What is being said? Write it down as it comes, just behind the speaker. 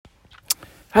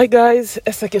Hi guys,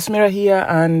 Esther Kesmira here,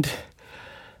 and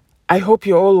I hope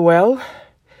you're all well.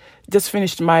 Just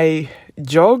finished my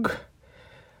jog.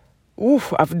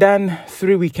 I've done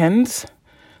 3 weekends.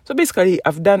 So basically,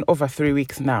 I've done over 3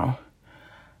 weeks now.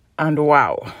 And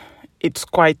wow, it's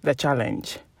quite the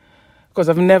challenge. Because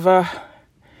I've never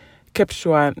kept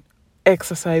to an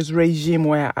exercise regime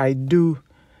where I do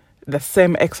the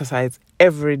same exercise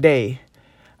every day.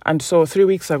 And so 3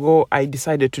 weeks ago, I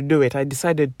decided to do it.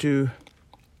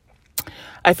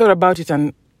 I thought about it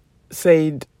and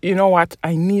said, you know what,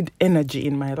 I need energy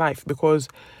in my life, because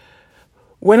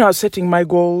when I was setting my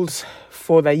goals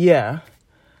for the year,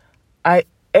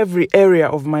 every area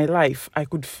of my life, I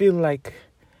could feel like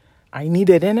I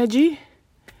needed energy.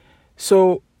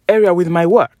 So area with my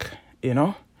work,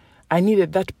 I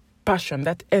needed that passion,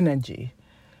 that energy.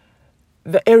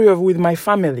 The area with my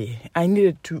family, I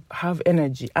needed to have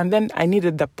energy. And then I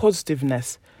needed the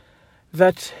positiveness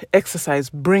that exercise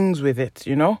brings with it,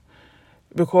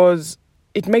 because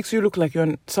it makes you look like you're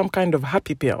on some kind of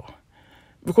happy pill,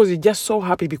 because you're just so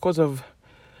happy because of,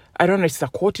 I don't know, it's the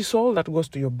cortisol that goes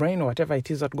to your brain or whatever it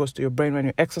is that goes to your brain when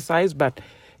you exercise, but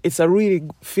it's a really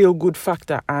feel-good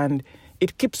factor, and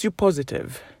it keeps you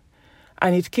positive,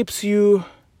 and it keeps you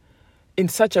in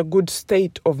such a good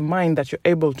state of mind that you're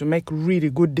able to make really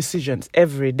good decisions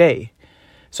every day.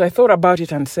 So I thought about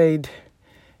it and said,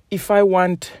 if I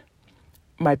want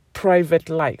my private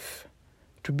life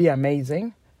to be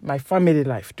amazing, my family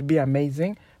life to be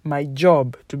amazing, my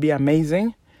job to be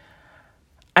amazing,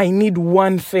 I need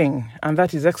one thing, and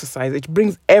that is exercise. It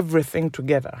brings everything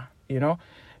together,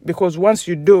 because once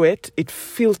you do it, it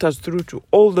filters through to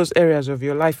all those areas of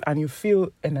your life, and you feel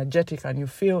energetic, and you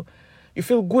feel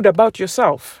good about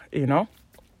yourself,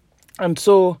 And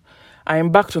so I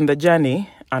embarked on the journey,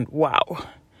 and wow,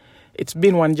 it's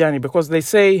been one journey, because they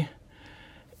say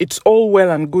it's all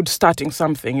well and good starting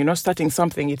something, starting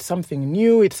something, it's something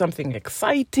new, it's something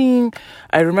exciting.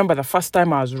 I remember the first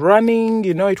time I was running,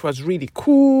 it was really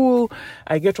cool.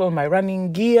 I get all my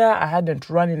running gear. I hadn't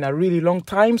run in a really long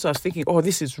time, so I was thinking, oh,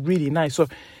 this is really nice. So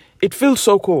it feels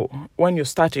so cool when you're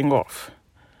starting off.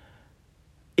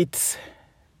 It's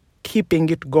keeping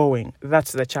it going.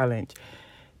 That's the challenge.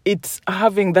 It's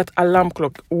having that alarm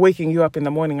clock waking you up in the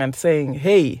morning and saying,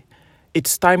 hey,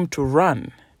 it's time to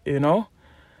run,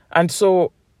 And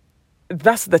so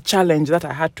that's the challenge that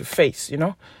I had to face,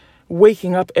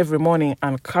 waking up every morning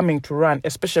and coming to run,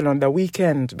 especially on the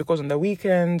weekends, because on the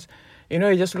weekends,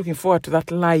 you're just looking forward to that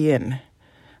lie-in.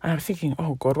 And I'm thinking,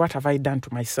 oh God, what have I done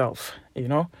to myself?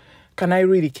 Can I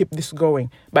really keep this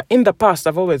going? But in the past,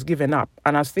 I've always given up.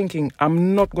 And I was thinking,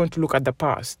 I'm not going to look at the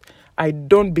past. I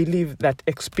don't believe that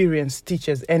experience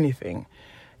teaches anything.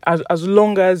 As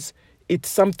long as it's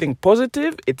something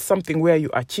positive, it's something where you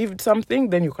achieved something,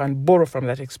 then you can borrow from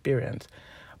that experience.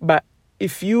 But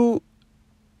if you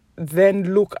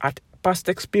then look at past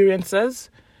experiences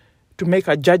to make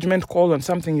a judgment call on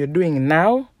something you're doing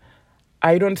now,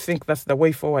 I don't think that's the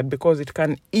way forward, because it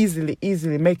can easily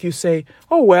make you say,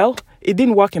 oh, well, it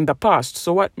didn't work in the past,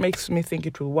 so what makes me think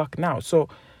it will work now? So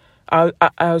I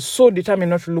was so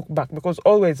determined not to look back, because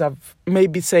always I've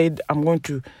maybe said I'm going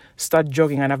to start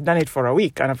jogging, and I've done it for a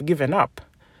week and I've given up.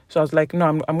 So I was like, no,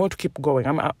 I'm going to keep going.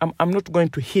 I'm not going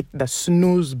to hit the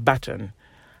snooze button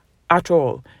at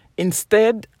all.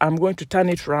 Instead, I'm going to turn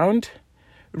it around,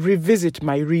 revisit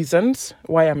my reasons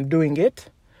why I'm doing it,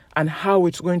 and how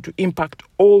it's going to impact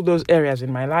all those areas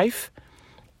in my life,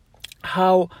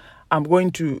 how I'm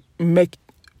going to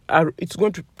it's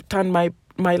going to turn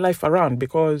my life around,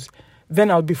 because then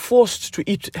I'll be forced to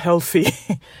eat healthy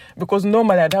because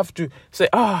normally I'd have to say,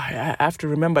 I have to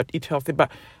remember to eat healthy. But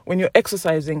when you're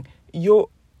exercising, you're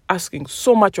asking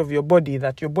so much of your body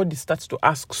that your body starts to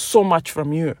ask so much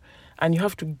from you, and you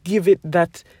have to give it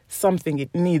that something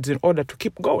it needs in order to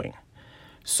keep going.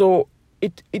 So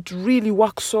it really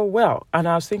works so well. And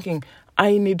I was thinking,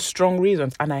 I need strong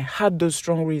reasons, and I had those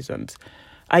strong reasons.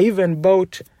 I even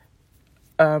bought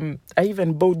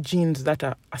jeans that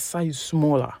are a size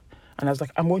smaller. And I was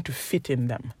like, I'm going to fit in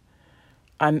them.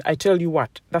 And I tell you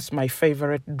what, that's my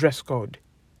favorite dress code.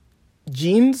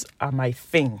 Jeans are my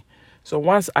thing. So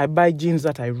once I buy jeans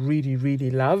that I really,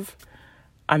 really love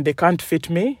and they can't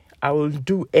fit me, I will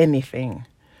do anything.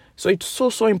 So it's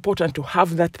so important to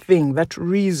have that thing, that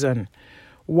reason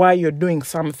why you're doing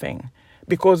something,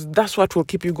 because that's what will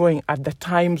keep you going at the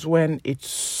times when it's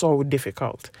so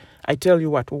difficult. I tell you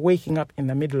what, waking up in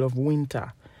the middle of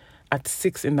winter at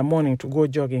 6 a.m. to go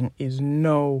jogging is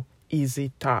no easy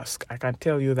task. I can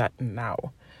tell you that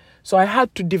now. So I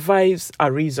had to devise a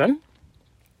reason,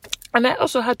 and I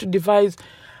also had to devise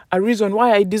a reason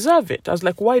why I deserve it. I was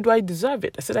like, why do I deserve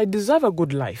it? I said, I deserve a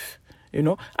good life.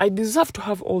 I deserve to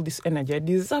have all this energy. I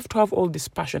deserve to have all this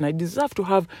passion. I deserve to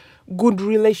have good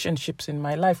relationships in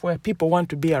my life where people want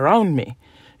to be around me,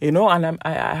 and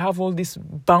I have all these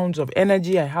bounds of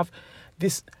energy. I have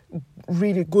this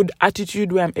really good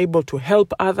attitude where I'm able to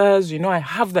help others. I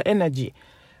have the energy.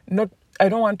 I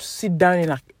don't want to sit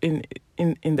down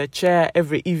in the chair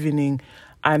every evening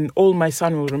and all my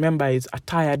son will remember is a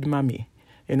tired mommy.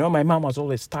 My mom was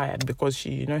always tired because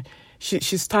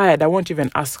she's tired. I won't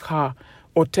even ask her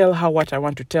or tell her what I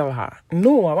want to tell her.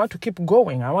 No, I want to keep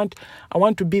going. I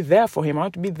want to be there for him. I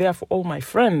want to be there for all my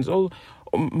friends, all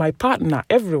my partner,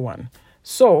 everyone.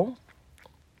 So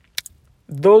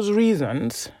those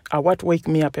reasons are what wake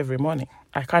me up every morning.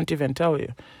 I can't even tell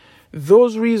you.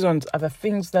 Those reasons are the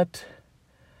things that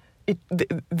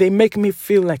they make me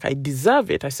feel like I deserve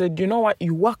it. I said, you know what?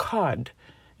 You work hard,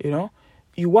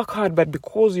 You work hard, but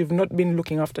because you've not been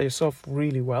looking after yourself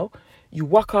really well, you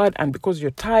work hard, and because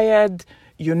you're tired,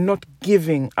 you're not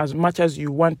giving as much as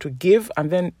you want to give, and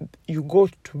then you go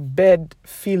to bed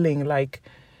feeling like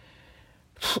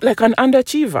an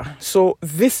underachiever. So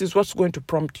this is what's going to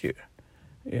prompt you,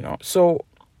 So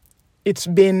it's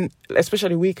been,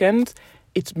 especially weekends,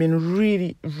 it's been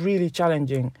really, really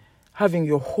challenging having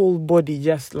your whole body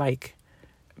just like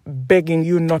begging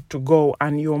you not to go,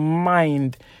 and your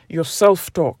mind, your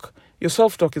self-talk is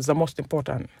the most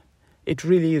important. It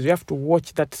really is. You have to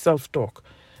watch that self-talk.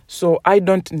 So I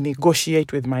don't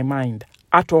negotiate with my mind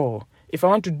at all. If I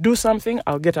want to do something,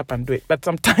 I'll get up and do it. But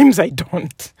sometimes I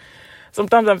don't.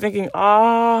 Sometimes I'm thinking,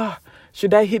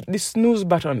 should I hit the snooze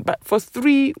button? But for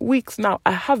 3 weeks now,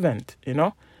 I haven't,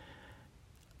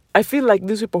 I feel like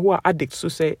these people who are addicts who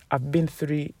say, I've been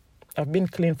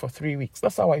clean for 3 weeks.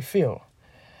 That's how I feel.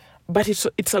 But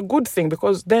it's a good thing,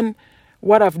 because then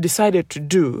what I've decided to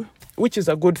do, which is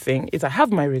a good thing, is I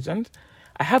have my reasons.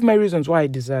 I have my reasons why I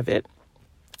deserve it.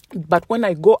 But when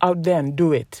I go out there and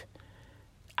do it,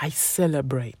 I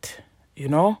celebrate,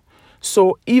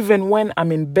 So even when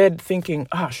I'm in bed thinking,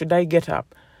 should I get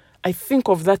up? I think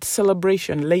of that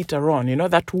celebration later on,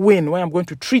 that win where I'm going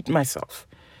to treat myself.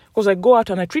 Because I go out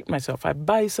and I treat myself. I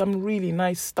buy some really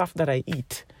nice stuff that I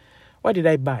eat. What did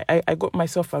I buy? I got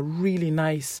myself a really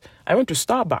nice... I went to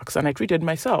Starbucks and I treated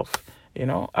myself,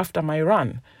 after my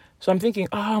run. So I'm thinking,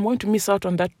 I'm going to miss out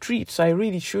on that treat, so I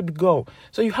really should go.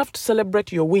 So you have to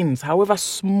celebrate your wins, however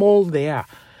small they are,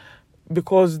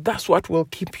 because that's what will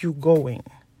keep you going.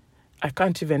 I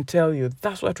can't even tell you.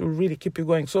 That's what will really keep you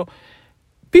going. So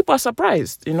people are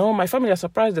surprised, my family are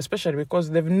surprised, especially because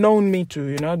they've known me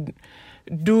to,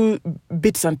 do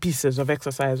bits and pieces of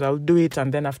exercise. I'll do it,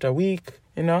 and then after a week,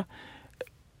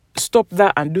 stop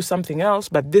that and do something else.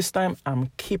 But this time I'm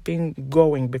keeping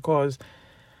going, because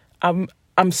I'm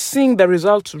seeing the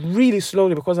results really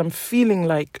slowly, because I'm feeling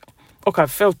like, I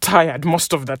felt tired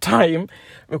most of the time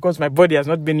because my body has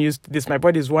not been used to this. My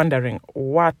body is wondering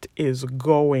what is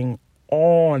going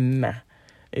on,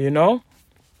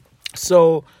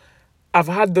 So I've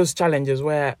had those challenges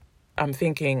where I'm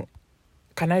thinking,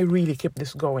 can I really keep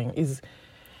this going? Is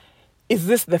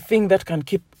this the thing that can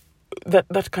keep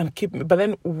that can keep me? But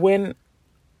then when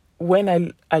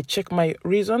I check my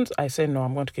reasons, I say, no,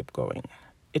 I'm going to keep going.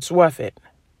 It's worth it,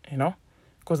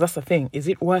 because that's the thing. Is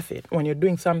it worth it? When you're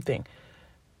doing something,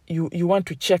 you want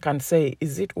to check and say,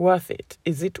 is it worth it?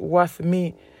 Is it worth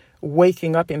me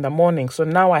waking up in the morning? So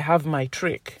now I have my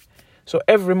trick. So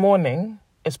every morning,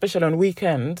 especially on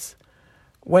weekends,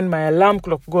 when my alarm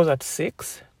clock goes at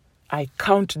 6, I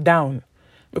count down.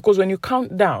 Because when you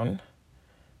count down,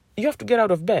 you have to get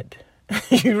out of bed.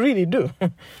 You really do.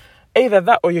 Either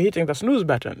that or you're hitting the snooze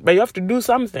button. But you have to do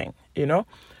something,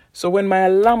 So when my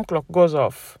alarm clock goes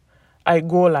off, I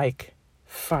go like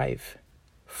 5,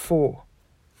 4,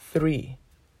 3,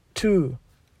 2,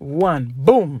 1,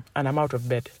 boom, and I'm out of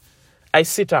bed. I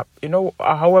sit up,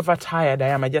 however tired I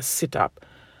am, I just sit up.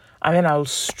 And then I'll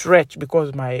stretch,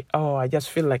 because I just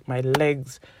feel like my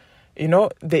legs,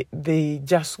 they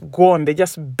just go on. They're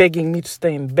just begging me to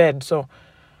stay in bed. So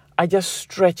I just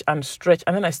stretch, and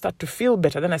then I start to feel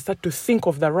better. Then I start to think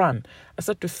of the run. I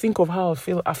start to think of how I'll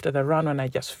feel after the run, and I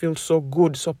just feel so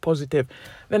good, so positive.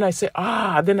 Then I say,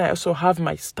 then I also have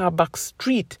my Starbucks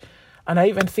treat. And I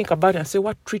even think about it and say,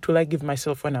 what treat will I give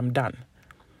myself when I'm done?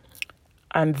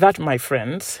 And that, my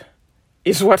friends,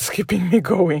 is what's keeping me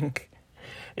going.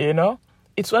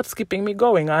 It's what's keeping me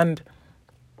going. And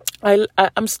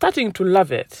I'm starting to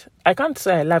love it. I can't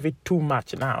say I love it too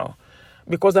much now,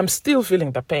 because I'm still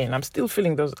feeling the pain. I'm still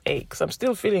feeling those aches. I'm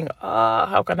still feeling,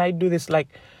 how can I do this? Like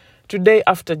today,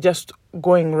 after just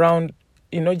going around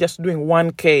just doing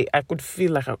 1K, I could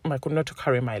feel like I could not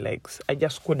carry my legs. I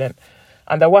just couldn't.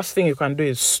 And the worst thing you can do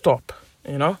is stop,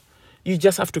 You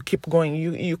just have to keep going.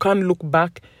 You can't look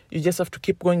back. You just have to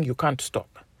keep going. You can't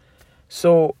stop.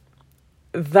 So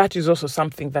that is also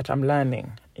something that I'm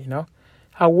learning,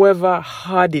 However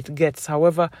hard it gets,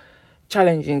 however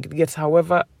challenging it gets,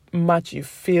 however much you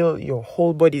feel your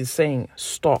whole body is saying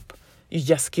stop, you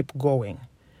just keep going.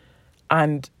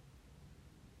 And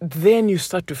then you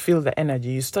start to feel the energy.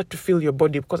 You start to feel your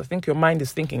body, because I think your mind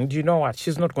is thinking, do you know what?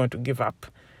 She's not going to give up.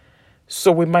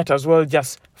 So we might as well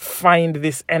just find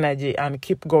this energy and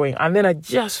keep going. And then I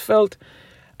just felt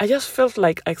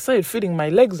like I started feeling my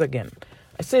legs again.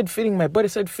 I started feeling my body,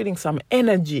 started feeling some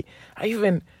energy. I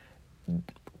even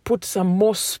put some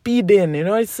more speed in,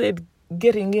 I said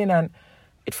getting in, and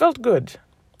it felt good.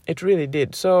 It really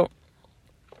did. So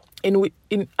I'm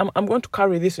going to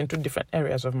carry this into different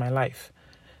areas of my life.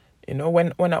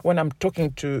 When I'm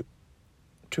talking to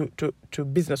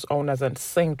business owners and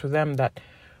saying to them that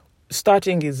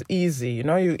starting is easy,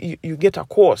 you get a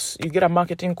course, you get a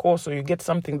marketing course, or you get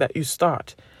something that you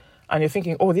start, and you're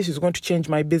thinking, oh, this is going to change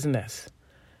my business.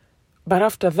 But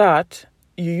after that,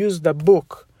 you use the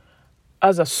book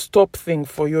as a stop thing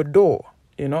for your door,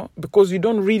 because you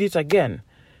don't read it again.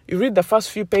 You read the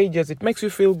first few pages, it makes you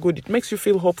feel good, it makes you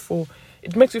feel hopeful,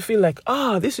 it makes you feel like,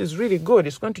 this is really good,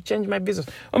 it's going to change my business.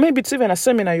 Or maybe it's even a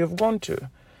seminar you've gone to,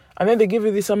 and then they give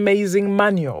you this amazing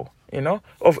manual,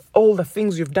 of all the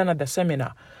things you've done at the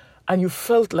seminar, and you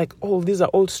felt like, these are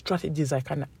all strategies I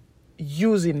can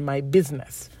use in my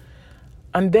business.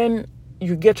 And then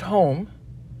you get home,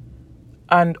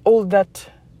 and all that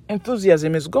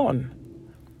enthusiasm is gone.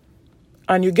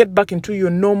 And you get back into your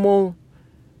normal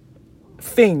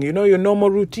thing, your normal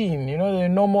routine, your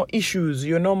normal issues,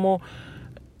 your normal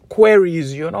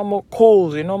queries, your normal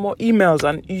calls, your normal emails,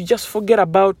 and you just forget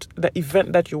about the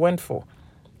event that you went for.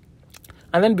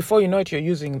 And then before you know it, you're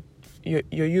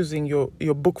using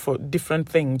your book for different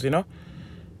things,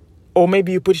 Or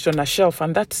maybe you put it on a shelf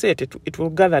and that's it. It will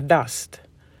gather dust.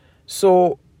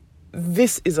 So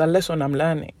this is a lesson I'm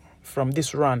learning from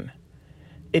this run.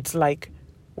 It's like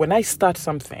when I start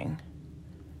something,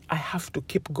 I have to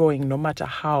keep going no matter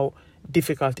how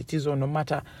difficult it is, or no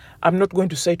matter, I'm not going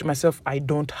to say to myself, I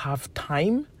don't have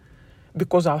time,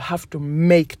 because I'll have to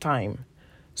make time.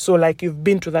 So like you've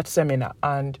been to that seminar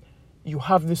and you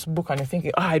have this book and you're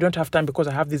thinking, I don't have time because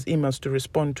I have these emails to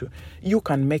respond to. You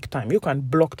can make time. You can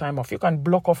block time off. You can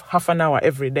block off half an hour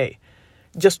every day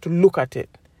just to look at it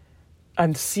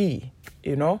and see,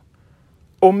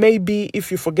 Or maybe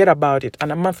if you forget about it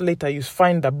and a month later you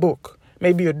find the book,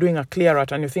 maybe you're doing a clear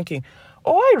out and you're thinking,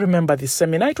 I remember this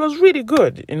seminar. It was really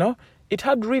good, It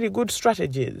had really good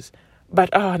strategies. But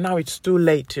now it's too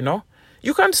late,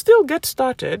 You can still get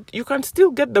started. You can still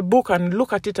get the book and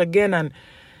look at it again and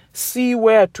see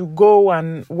where to go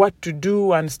and what to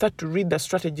do, and start to read the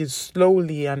strategies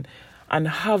slowly and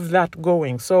have that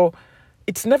going. So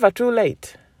it's never too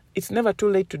late. It's never too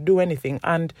late to do anything.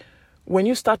 And when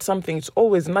you start something, it's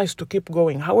always nice to keep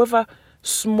going. However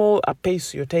small a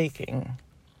pace you're taking,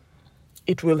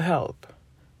 it will help.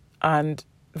 And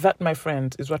that, my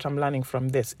friends, is what I'm learning from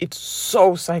this. It's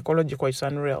so psychological, it's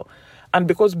unreal. And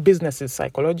because business is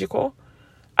psychological,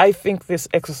 I think this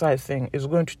exercise thing is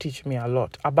going to teach me a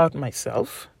lot about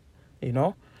myself,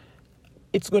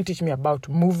 It's going to teach me about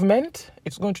movement.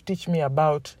 It's going to teach me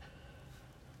about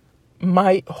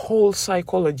my whole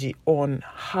psychology on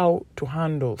how to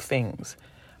handle things.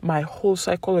 My whole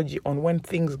psychology on when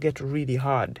things get really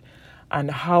hard,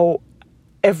 and how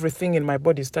everything in my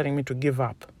body is telling me to give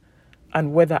up,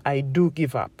 and whether I do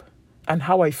give up, and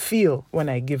how I feel when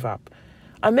I give up.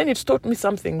 And then it's taught me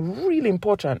something really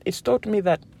important. It's taught me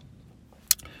that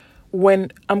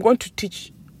when I'm going to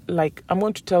teach, I'm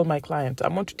going to tell my clients,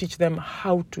 I'm going to teach them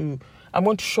I'm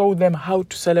going to show them how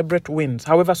to celebrate wins,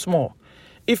 however small.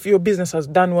 If your business has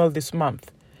done well this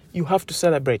month, you have to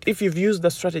celebrate. If you've used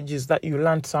the strategies that you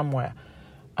learned somewhere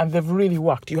and they've really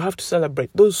worked, you have to celebrate.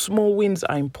 Those small wins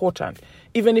are important.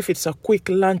 Even if it's a quick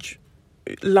lunch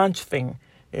thing,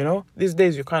 these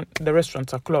days the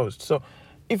restaurants are closed. So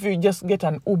if you just get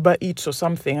an Uber Eats or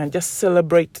something and just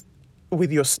celebrate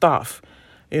with your staff,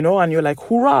 and you're like,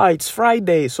 hurrah, it's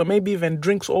Friday. So maybe even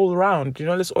drinks all around,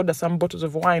 let's order some bottles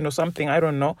of wine or something, I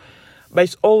don't know. But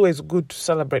it's always good to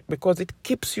celebrate because it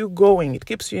keeps you going. It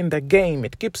keeps you in the game.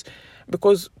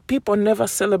 Because people never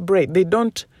celebrate. They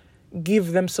don't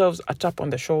give themselves a tap on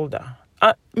the shoulder.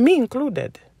 Me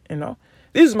included,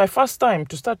 This is my first time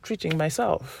to start treating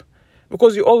myself.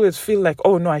 Because you always feel like,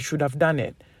 oh no, I should have done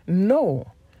it.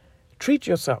 No. Treat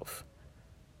yourself.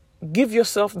 Give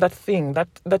yourself that thing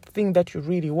that you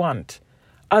really want.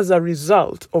 as a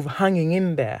result of hanging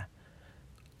in there,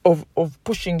 of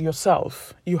pushing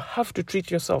yourself, you have to treat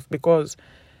yourself, because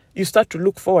you start to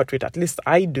look forward to it. At least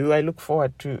I do. I look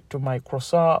forward to my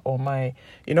croissant or my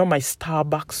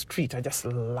Starbucks treat. I just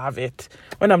love it.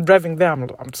 When I'm driving there,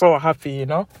 I'm so happy,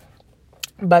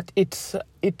 But it's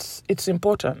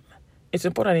important. It's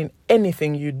important in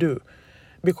anything you do,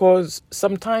 because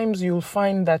sometimes you'll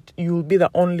find that you'll be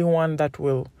the only one that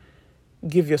will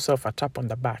give yourself a tap on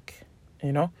the back,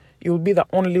 You'll be the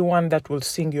only one that will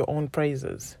sing your own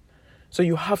praises. So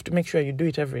you have to make sure you do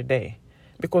it every day,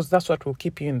 because that's what will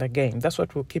keep you in the game. That's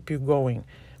what will keep you going,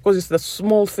 because it's the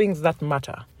small things that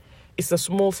matter. It's the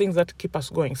small things that keep us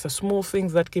going. It's the small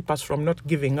things that keep us from not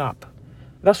giving up.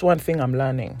 That's one thing I'm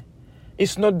learning.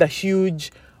 It's not the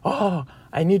huge,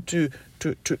 I need to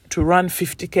run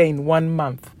 50K in 1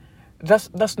 month.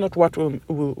 That's not what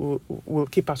will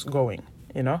keep us going,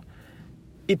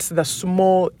 It's the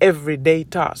small everyday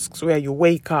tasks where you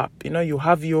wake up, you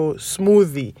have your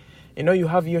smoothie, you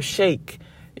have your shake,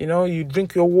 you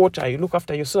drink your water, you look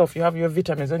after yourself, you have your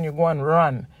vitamins, then you go and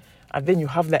run. And then you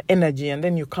have the energy, and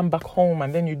then you come back home,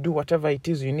 and then you do whatever it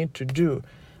is you need to do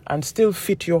and still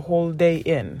fit your whole day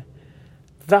in.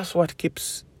 That's what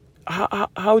keeps...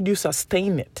 How do you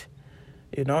sustain it?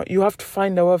 You have to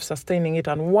find a way of sustaining it,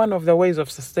 and one of the ways of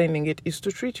sustaining it is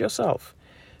to treat yourself.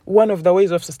 One of the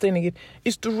ways of sustaining it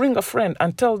is to ring a friend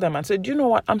and tell them and say, do you know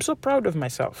what? I'm so proud of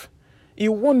myself.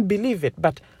 You won't believe it,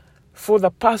 but for the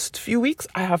past few weeks,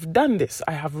 I have done this.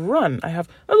 I have run. That's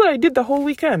what I did the whole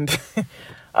weekend.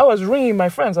 I was ringing my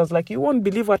friends. I was like, you won't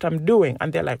believe what I'm doing.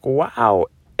 And they're like, wow,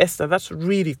 Esther, that's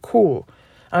really cool.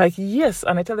 I'm like, yes.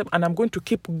 And I tell them, and I'm going to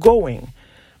keep going.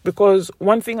 Because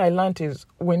one thing I learned is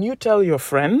when you tell your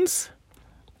friends,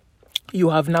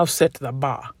 you have now set the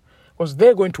bar. Because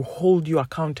they're going to hold you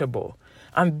accountable.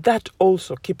 And that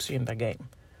also keeps you in the game.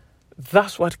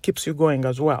 That's what keeps you going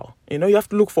as well. You have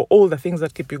to look for all the things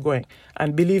that keep you going.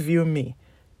 And believe you me,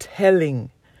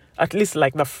 telling, at least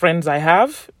like the friends I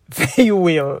have, they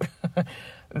will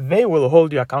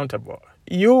hold you accountable.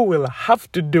 You will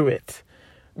have to do it.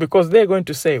 Because they're going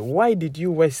to say, why did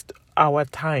you waste our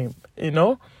time?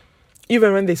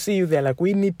 Even when they see you, they're like,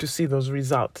 we need to see those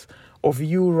results of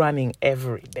you running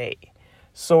every day.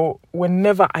 So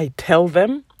whenever I tell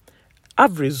them,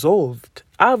 I've resolved.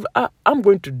 I'm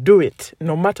going to do it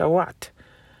no matter what.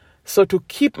 So to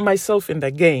keep myself in the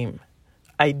game,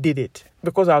 I did it.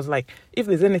 Because I was like, if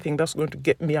there's anything that's going to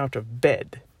get me out of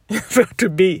bed, to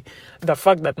be the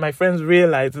fact that my friends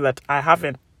realize that I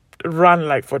haven't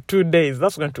run for 2 days,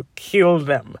 that's going to kill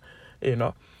them,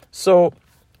 So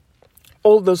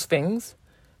all those things,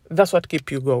 that's what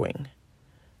keeps you going.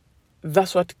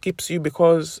 That's what keeps you,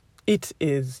 because it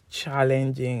is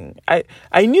challenging.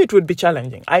 I knew it would be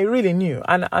challenging. I really knew.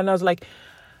 And I was like,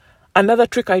 another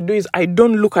trick I do is I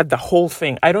don't look at the whole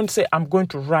thing. I don't say I'm going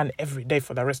to run every day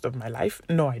for the rest of my life.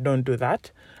 No, I don't do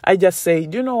that. I just say,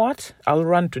 do you know what? I'll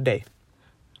run today.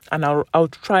 And I'll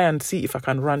try and see if I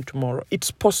can run tomorrow. It's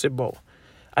possible.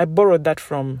 I borrowed that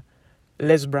from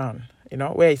Les Brown,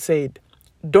 where he said,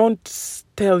 don't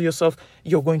tell yourself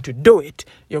you're going to do it,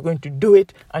 and you're going to do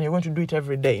it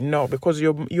every day. No, because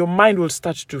your mind will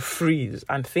start to freeze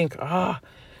and think,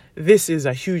 this is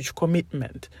a huge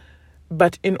commitment.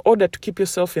 But in order to keep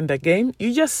yourself in the game,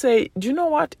 you just say, do you know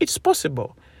what? It's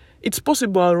possible. It's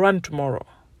possible I'll run tomorrow,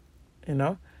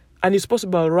 and it's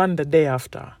possible I'll run the day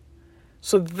after.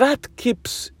 So that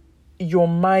keeps your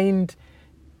mind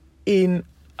in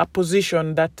a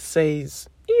position that says,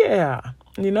 yeah,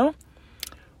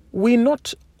 we're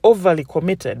not overly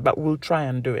committed, but we'll try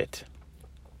and do it.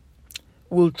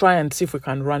 We'll try and see if we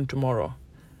can run tomorrow.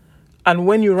 And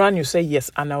when you run, you say,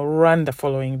 yes, and I'll run the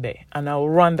following day, and I'll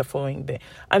run the following day,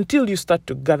 until you start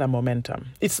to gather momentum.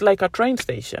 It's like a train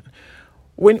station.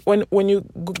 When you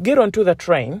get onto the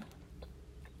train,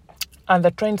 and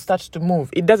the train starts to move,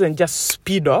 it doesn't just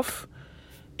speed off.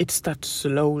 It starts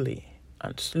slowly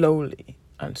and slowly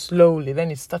and slowly.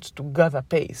 Then it starts to gather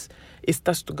pace.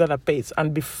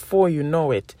 And before you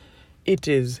know it, it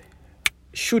is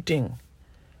shooting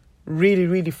really,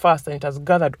 really fast, and it has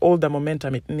gathered all the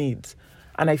momentum it needs.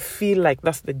 And I feel like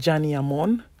that's the journey I'm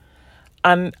on.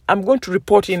 And I'm going to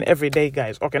report in every day,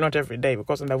 guys. Okay, not every day,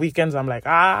 because on the weekends I'm like,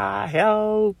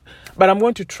 help. But I'm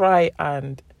going to try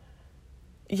and...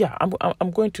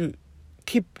 I'm going to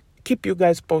keep you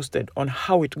guys posted on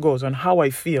how it goes, on how I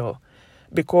feel.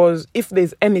 Because if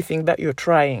there's anything that you're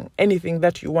trying, anything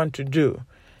that you want to do,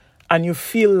 and you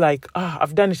feel like,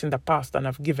 I've done it in the past and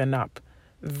I've given up,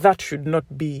 that should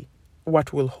not be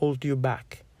what will hold you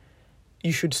back.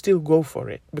 You should still go for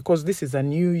it, because this is a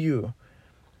new you.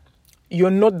 You're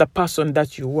not the person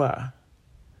that you were.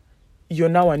 you're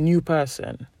now a new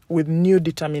person with new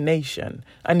determination.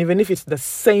 And even if it's the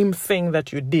same thing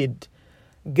that you did,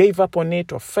 gave up on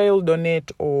it or failed on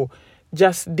it or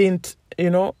just didn't,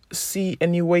 see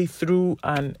any way through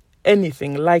and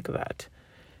anything like that,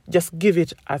 just give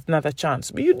it another chance.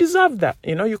 But you deserve that.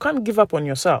 You can't give up on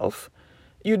yourself.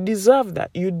 You deserve that.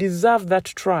 You deserve that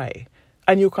try.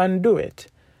 And you can do it.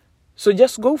 So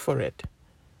just go for it.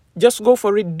 Just go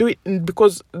for it. Do it.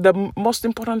 Because the most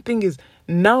important thing is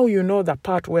now you know the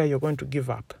part where you're going to give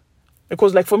up.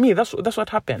 Because like for me, that's what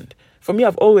happened. For me,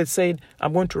 I've always said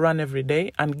I'm going to run every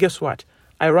day. And guess what?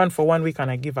 I ran for 1 week and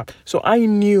I give up. So I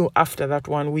knew after that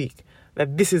 1 week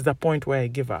that this is the point where I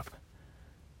give up.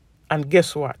 And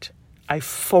guess what? I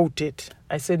fought it.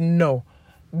 I said, no,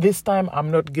 this time I'm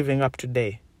not giving up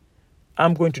today.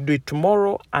 I'm going to do it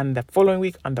tomorrow and the following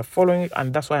week and the following week.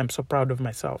 And that's why I'm so proud of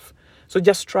myself. So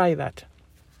just try that.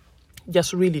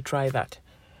 Just really try that.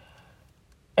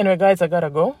 Anyway, guys, I gotta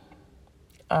go.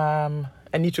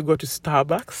 I need to go to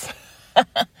Starbucks.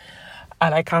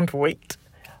 And I can't wait.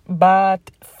 But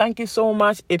thank you so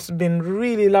much. It's been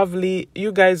really lovely.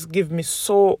 You guys give me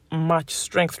so much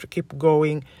strength to keep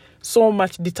going. So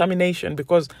much determination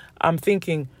because I'm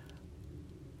thinking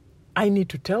I need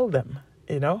to tell them,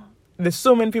 There's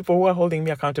so many people who are holding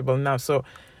me accountable now. So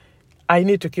I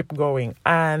need to keep going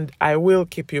and I will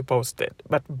keep you posted.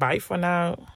 But bye for now.